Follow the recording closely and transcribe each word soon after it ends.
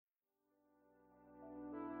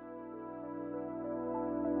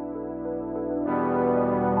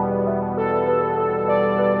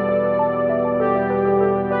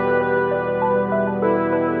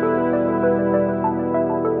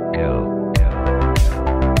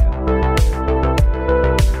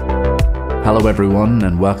Hello everyone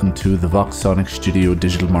and welcome to the Voxonic Studio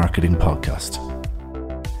Digital Marketing Podcast.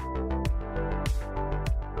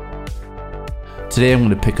 Today I'm going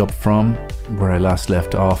to pick up from where I last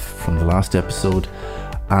left off from the last episode,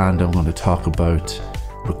 and I'm going to talk about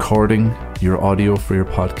recording your audio for your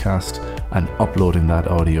podcast and uploading that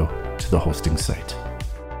audio to the hosting site.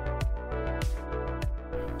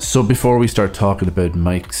 So before we start talking about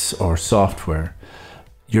mics or software,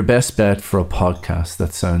 your best bet for a podcast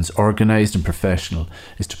that sounds organized and professional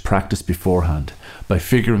is to practice beforehand by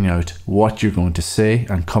figuring out what you're going to say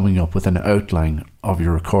and coming up with an outline of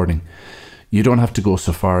your recording. You don't have to go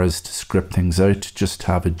so far as to script things out, just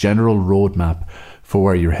have a general roadmap for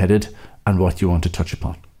where you're headed and what you want to touch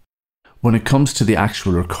upon. When it comes to the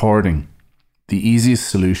actual recording, the easiest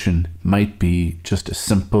solution might be just a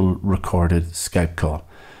simple recorded Skype call.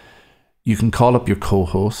 You can call up your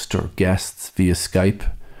co-host or guests via Skype,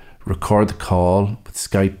 record the call with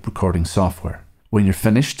Skype recording software. When you're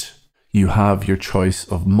finished, you have your choice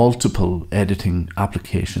of multiple editing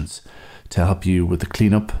applications to help you with the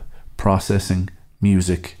cleanup, processing,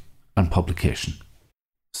 music, and publication.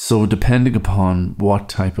 So depending upon what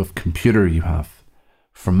type of computer you have,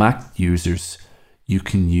 for Mac users, you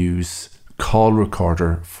can use Call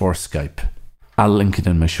Recorder for Skype. I'll link it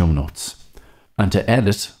in my show notes. And to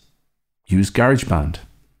edit, use GarageBand,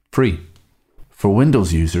 free. For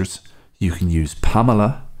Windows users, you can use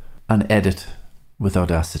Pamela and edit with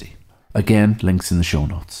Audacity. Again, links in the show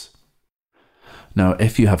notes. Now,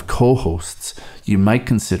 if you have co-hosts, you might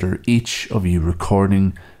consider each of you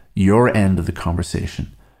recording your end of the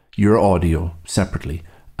conversation, your audio separately,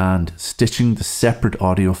 and stitching the separate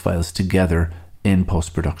audio files together in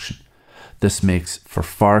post-production. This makes for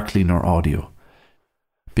far cleaner audio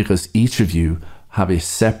because each of you have a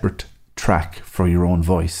separate track for your own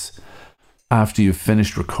voice. After you've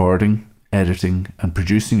finished recording, editing, and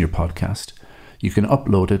producing your podcast, you can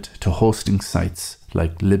upload it to hosting sites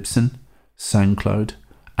like Libsyn, SoundCloud,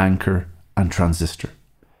 Anchor, and Transistor.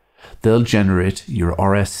 They'll generate your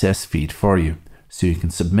RSS feed for you, so you can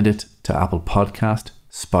submit it to Apple Podcast,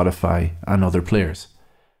 Spotify, and other players.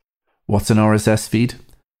 What's an RSS feed?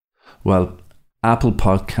 Well, Apple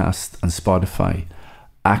Podcasts and Spotify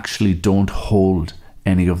actually don't hold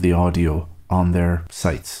any of the audio on their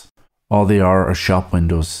sites. All they are shop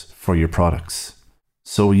windows for your products.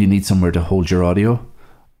 So you need somewhere to hold your audio,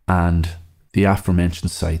 and the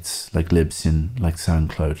aforementioned sites like Libsyn, like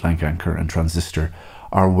SoundCloud, like Anchor, and Transistor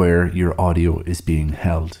are where your audio is being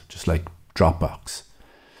held, just like Dropbox.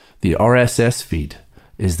 The RSS feed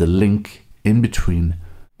is the link in between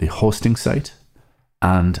the hosting site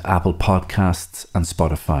and Apple Podcasts and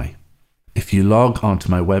Spotify. If you log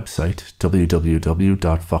onto my website,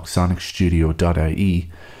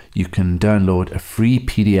 www.voxonicstudio.ie, you can download a free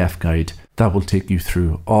PDF guide that will take you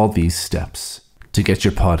through all these steps to get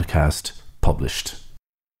your podcast published.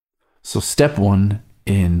 So step 1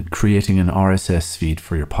 in creating an RSS feed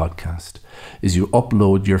for your podcast is you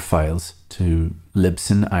upload your files to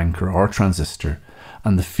Libsyn, Anchor, or Transistor,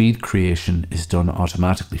 and the feed creation is done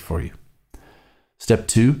automatically for you. Step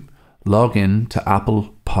 2, log in to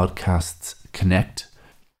Apple Podcasts Connect.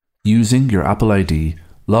 Using your Apple ID,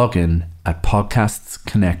 log in at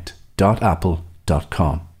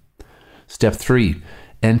podcastsconnect.apple.com. Step 3,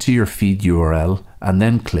 enter your feed URL and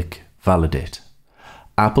then click Validate.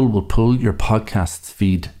 Apple will pull your podcast's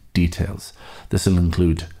feed details. This will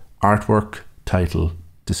include artwork, title,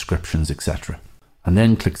 descriptions, etc. And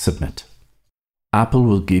then click Submit. Apple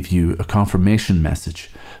will give you a confirmation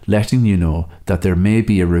message letting you know that there may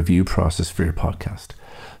be a review process for your podcast.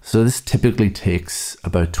 So this typically takes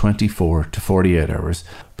about 24 to 48 hours,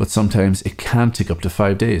 but sometimes it can take up to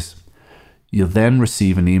 5 days. You'll then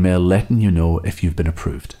receive an email letting you know if you've been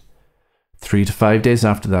approved. 3 to 5 days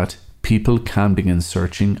after that, people can begin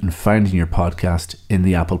searching and finding your podcast in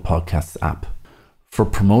the Apple Podcasts app. For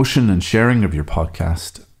promotion and sharing of your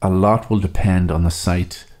podcast, a lot will depend on the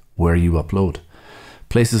site where you upload.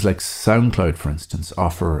 Places like SoundCloud, for instance,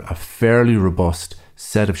 offer a fairly robust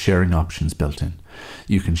set of sharing options built in.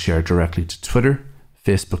 You can share directly to Twitter,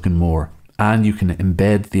 Facebook, and more, and you can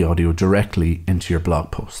embed the audio directly into your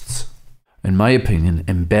blog posts. In my opinion,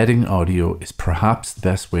 embedding audio is perhaps the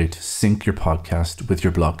best way to sync your podcast with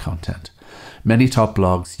your blog content. Many top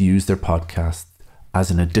blogs use their podcast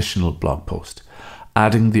as an additional blog post,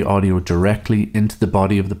 adding the audio directly into the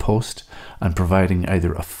body of the post and providing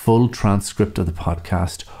either a full transcript of the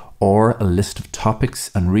podcast or a list of topics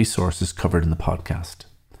and resources covered in the podcast.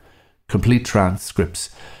 Complete transcripts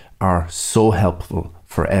are so helpful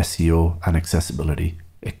for SEO and accessibility.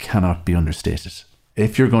 It cannot be understated.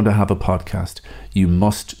 If you're going to have a podcast, you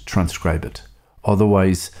must transcribe it.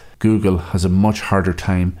 Otherwise, Google has a much harder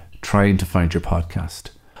time trying to find your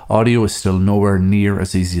podcast. Audio is still nowhere near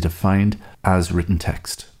as easy to find as written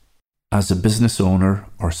text. As a business owner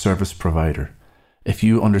or service provider, if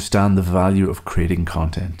you understand the value of creating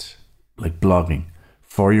content, like blogging,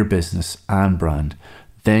 for your business and brand,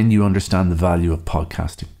 then you understand the value of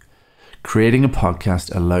podcasting. Creating a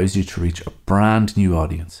podcast allows you to reach a brand new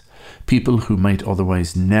audience, people who might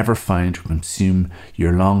otherwise never find or consume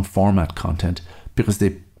your long format content because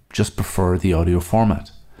they just prefer the audio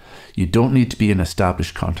format. You don't need to be an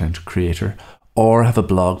established content creator or have a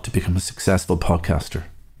blog to become a successful podcaster.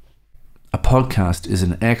 A podcast is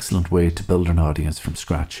an excellent way to build an audience from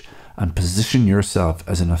scratch and position yourself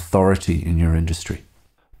as an authority in your industry.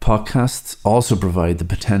 Podcasts also provide the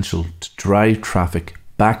potential to drive traffic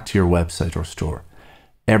back to your website or store.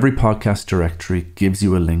 Every podcast directory gives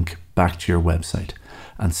you a link back to your website,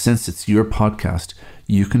 and since it's your podcast,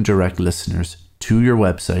 you can direct listeners to your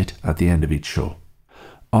website at the end of each show.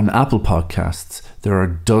 On Apple Podcasts, there are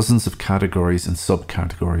dozens of categories and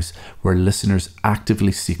subcategories where listeners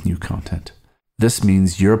actively seek new content. This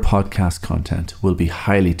means your podcast content will be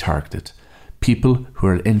highly targeted. People who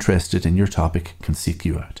are interested in your topic can seek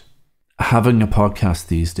you out. Having a podcast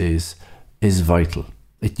these days is vital.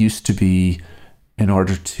 It used to be, in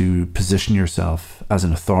order to position yourself as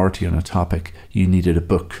an authority on a topic, you needed a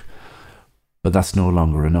book, but that's no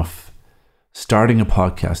longer enough. Starting a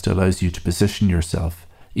podcast allows you to position yourself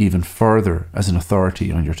even further as an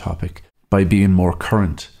authority on your topic by being more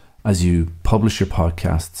current. As you publish your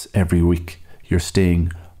podcasts every week, you're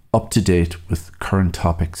staying up to date with current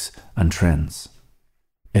topics and trends.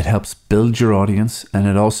 It helps build your audience, and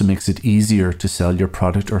it also makes it easier to sell your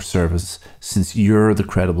product or service since you're the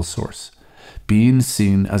credible source. Being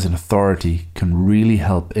seen as an authority can really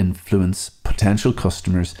help influence potential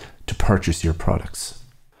customers to purchase your products.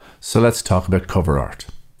 So let's talk about cover art.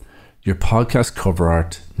 Your podcast cover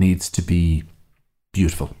art needs to be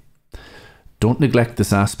beautiful. Don't neglect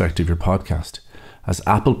this aspect of your podcast, as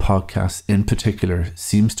Apple Podcasts in particular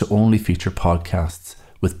seems to only feature podcasts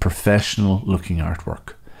with professional looking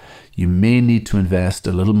artwork. You may need to invest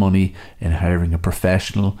a little money in hiring a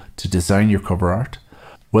professional to design your cover art.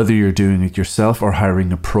 Whether you're doing it yourself or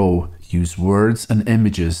hiring a pro, use words and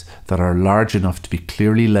images that are large enough to be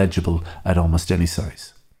clearly legible at almost any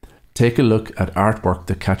size. Take a look at artwork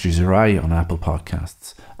that catches your eye on Apple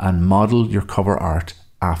Podcasts and model your cover art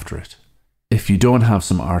after it. If you don't have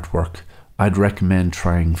some artwork, I'd recommend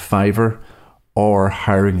trying Fiverr or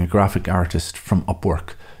hiring a graphic artist from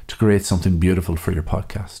Upwork to create something beautiful for your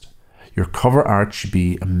podcast. Your cover art should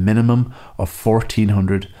be a minimum of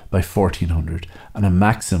 1400 by 1400 and a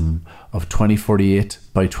maximum of 2048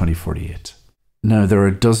 by 2048. Now, there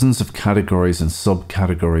are dozens of categories and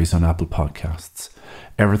subcategories on Apple Podcasts,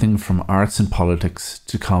 everything from arts and politics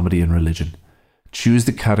to comedy and religion. Choose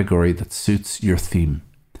the category that suits your theme.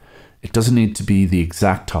 It doesn't need to be the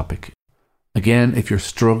exact topic. Again, if you're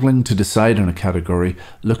struggling to decide on a category,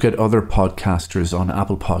 look at other podcasters on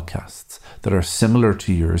Apple Podcasts that are similar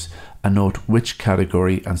to yours and note which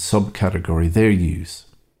category and subcategory they use.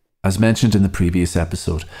 As mentioned in the previous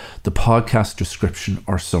episode, the podcast description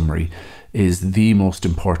or summary is the most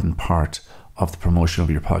important part of the promotion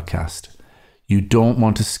of your podcast. You don't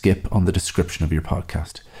want to skip on the description of your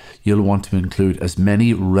podcast. You'll want to include as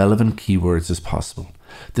many relevant keywords as possible.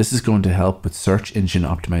 This is going to help with search engine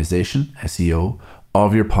optimization, SEO,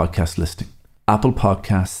 of your podcast listing. Apple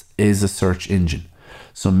Podcasts is a search engine,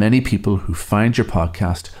 so many people who find your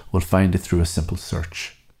podcast will find it through a simple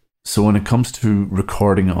search. So when it comes to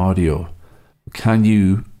recording audio, can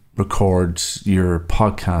you record your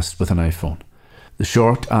podcast with an iPhone? The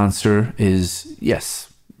short answer is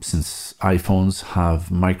yes. Since iPhones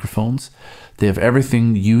have microphones, they have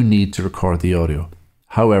everything you need to record the audio.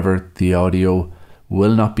 However, the audio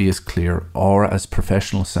will not be as clear or as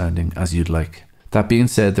professional sounding as you'd like. That being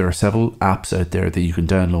said, there are several apps out there that you can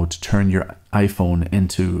download to turn your iPhone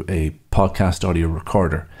into a podcast audio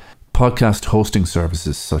recorder. Podcast hosting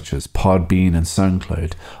services such as Podbean and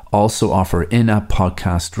SoundCloud also offer in-app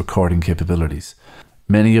podcast recording capabilities.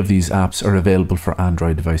 Many of these apps are available for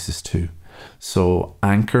Android devices too. So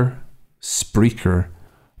Anchor, Spreaker,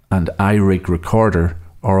 and iRig Recorder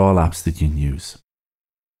are all apps that you can use.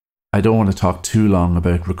 I don't want to talk too long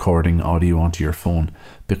about recording audio onto your phone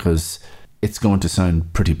because it's going to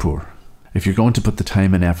sound pretty poor. If you're going to put the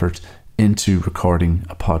time and effort into recording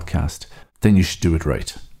a podcast, then you should do it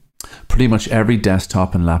right. Pretty much every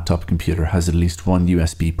desktop and laptop computer has at least one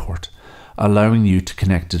USB port, allowing you to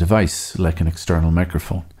connect a device like an external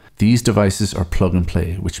microphone. These devices are plug and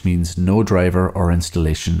play, which means no driver or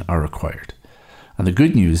installation are required. And the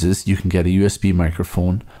good news is you can get a USB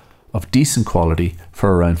microphone of decent quality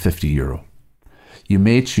for around €50. You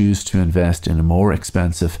may choose to invest in a more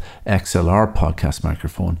expensive XLR podcast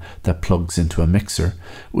microphone that plugs into a mixer,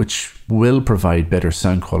 which will provide better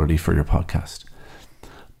sound quality for your podcast.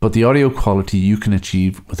 But the audio quality you can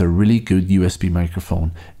achieve with a really good USB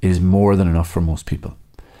microphone is more than enough for most people.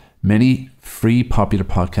 Many free popular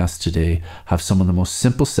podcasts today have some of the most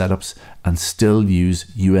simple setups and still use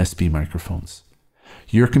USB microphones.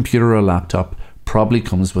 Your computer or laptop probably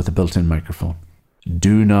comes with a built-in microphone.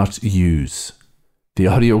 Do not use. The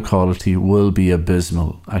audio quality will be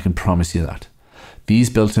abysmal, I can promise you that. These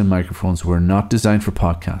built-in microphones were not designed for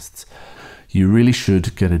podcasts. You really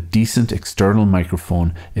should get a decent external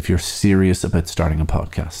microphone if you're serious about starting a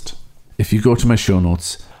podcast. If you go to my show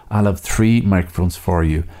notes, I'll have 3 microphones for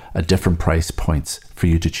you at different price points for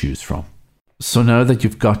you to choose from. So now that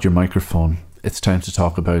you've got your microphone, it's time to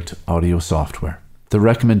talk about audio software. The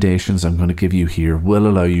recommendations I'm going to give you here will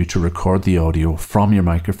allow you to record the audio from your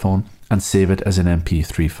microphone and save it as an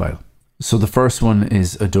MP3 file. So the first one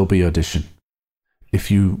is Adobe Audition. If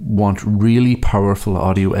you want really powerful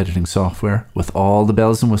audio editing software with all the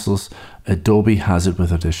bells and whistles, Adobe has it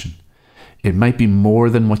with Audition. It might be more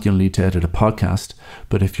than what you'll need to edit a podcast,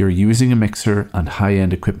 but if you're using a mixer and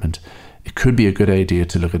high-end equipment, it could be a good idea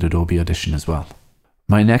to look at Adobe Audition as well.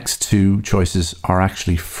 My next 2 choices are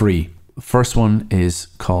actually free. The first one is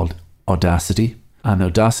called Audacity, and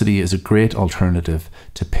Audacity is a great alternative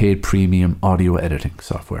to paid premium audio editing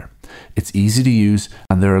software. It's easy to use,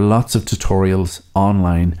 and there are lots of tutorials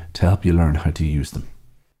online to help you learn how to use them.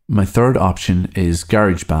 My third option is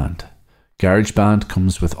GarageBand. GarageBand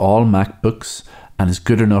comes with all MacBooks and is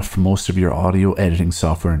good enough for most of your audio editing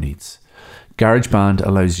software needs. GarageBand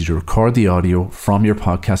allows you to record the audio from your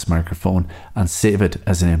podcast microphone and save it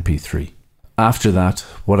as an MP3. After that,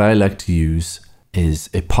 what I like to use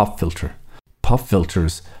is a pop filter. Pop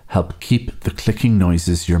filters help keep the clicking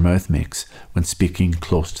noises your mouth makes when speaking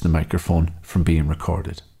close to the microphone from being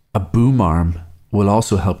recorded. A boom arm will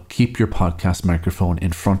also help keep your podcast microphone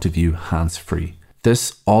in front of you hands-free.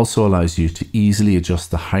 This also allows you to easily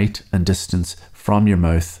adjust the height and distance from your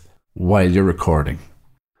mouth while you're recording.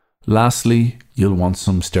 Lastly, you'll want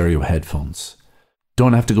some stereo headphones.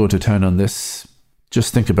 Don't have to go to town on this.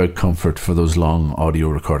 Just think about comfort for those long audio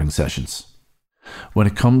recording sessions. When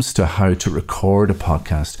it comes to how to record a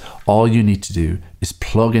podcast, all you need to do is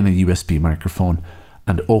plug in a USB microphone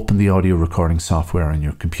and open the audio recording software on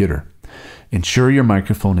your computer. Ensure your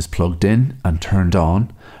microphone is plugged in and turned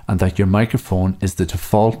on, and that your microphone is the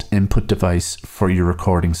default input device for your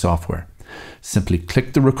recording software. Simply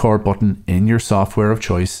click the record button in your software of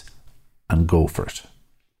choice and go for it.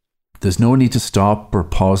 There's no need to stop or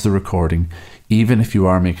pause the recording, even if you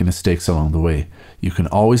are making mistakes along the way. You can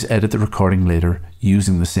always edit the recording later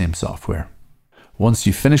using the same software. Once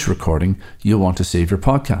you finish recording, you'll want to save your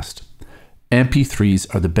podcast. MP3s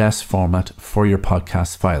are the best format for your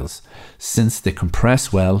podcast files, since they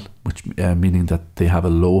compress well, which meaning that they have a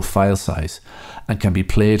low file size, and can be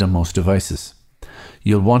played on most devices.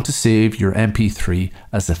 You'll want to save your MP3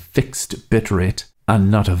 as a fixed bitrate and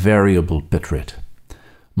not a variable bitrate.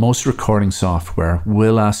 Most recording software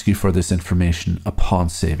will ask you for this information upon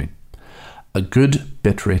saving. A good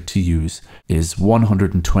bitrate to use is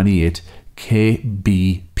 128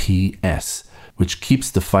 kbps, which keeps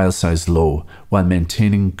the file size low while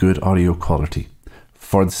maintaining good audio quality.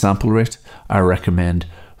 For the sample rate, I recommend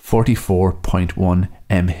 44.1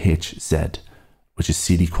 MHz, which is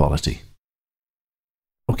CD quality.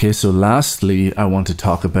 Okay, so lastly, I want to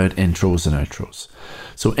talk about intros and outros.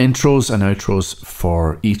 So intros and outros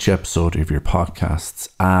for each episode of your podcasts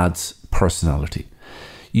adds personality.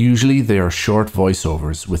 Usually they are short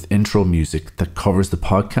voiceovers with intro music that covers the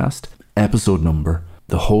podcast, episode number,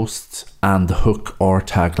 the hosts, and the hook or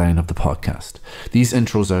tagline of the podcast. These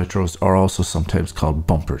intros, outros are also sometimes called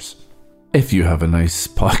bumpers. If you have a nice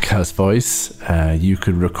podcast voice, you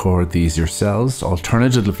could record these yourselves.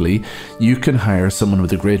 Alternatively, you can hire someone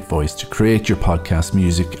with a great voice to create your podcast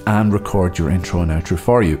music and record your intro and outro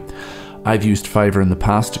for you. I've used Fiverr in the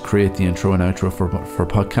past to create the intro and outro for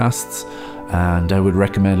podcasts, and I would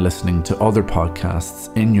recommend listening to other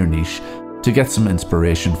podcasts in your niche to get some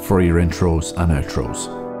inspiration for your intros and outros.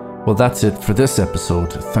 Well, that's it for this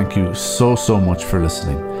episode. Thank you so much for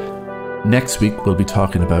listening. Next week, we'll be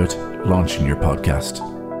talking about launching your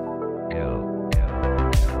podcast.